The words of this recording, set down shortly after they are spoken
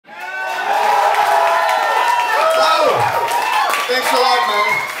Thanks a lot,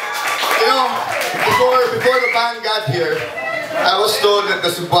 man. You know, before the band got here, I was told that the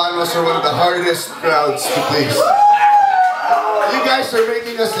Cebuanos are one of the hardest crowds to please. You guys are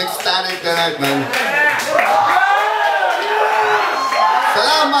making us ecstatic tonight, man.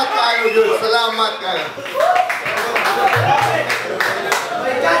 Salamat kayo, dude. Salamat kayo.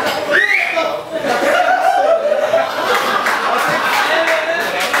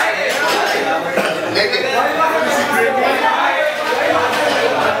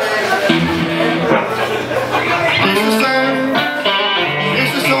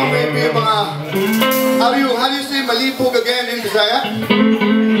 How do you say malipog again in Bisaya?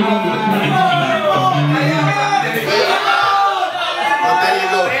 Oh, there you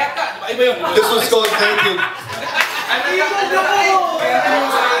go. This one's called Thank You.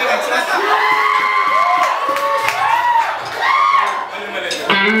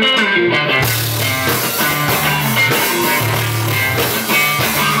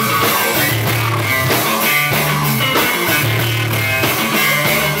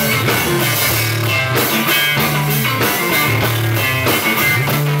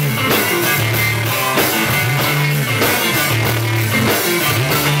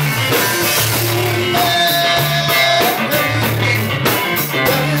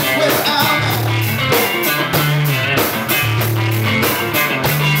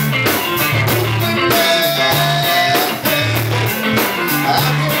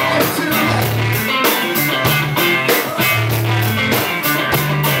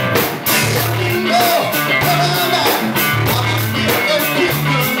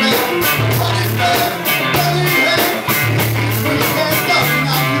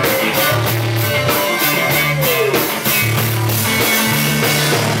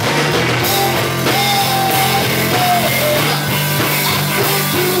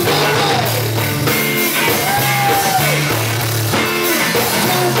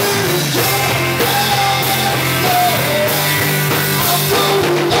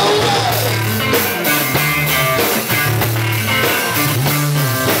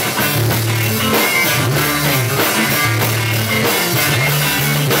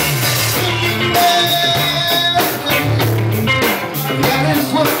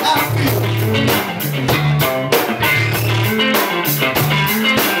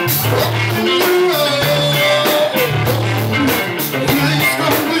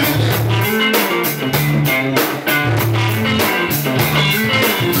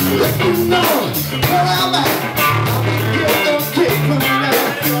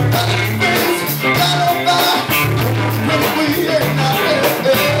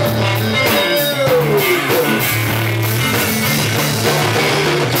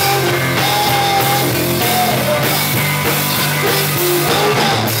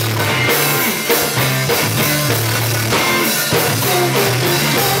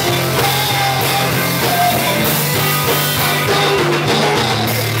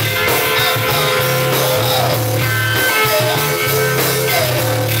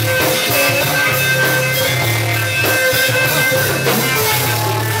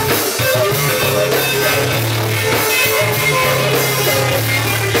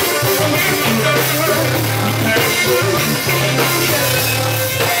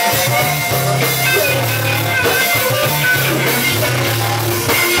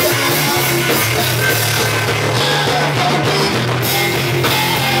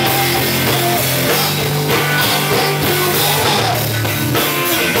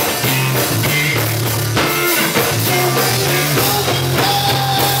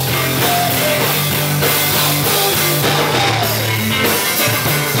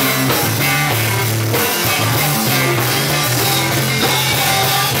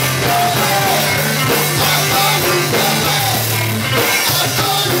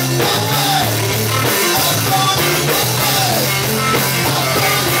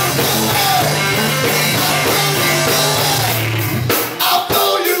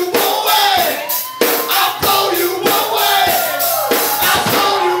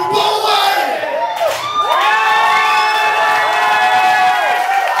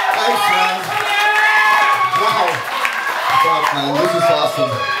 Man, this is awesome.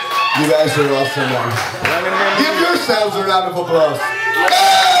 You guys are awesome, man. Give yourselves a round of applause.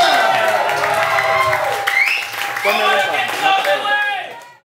 Yeah!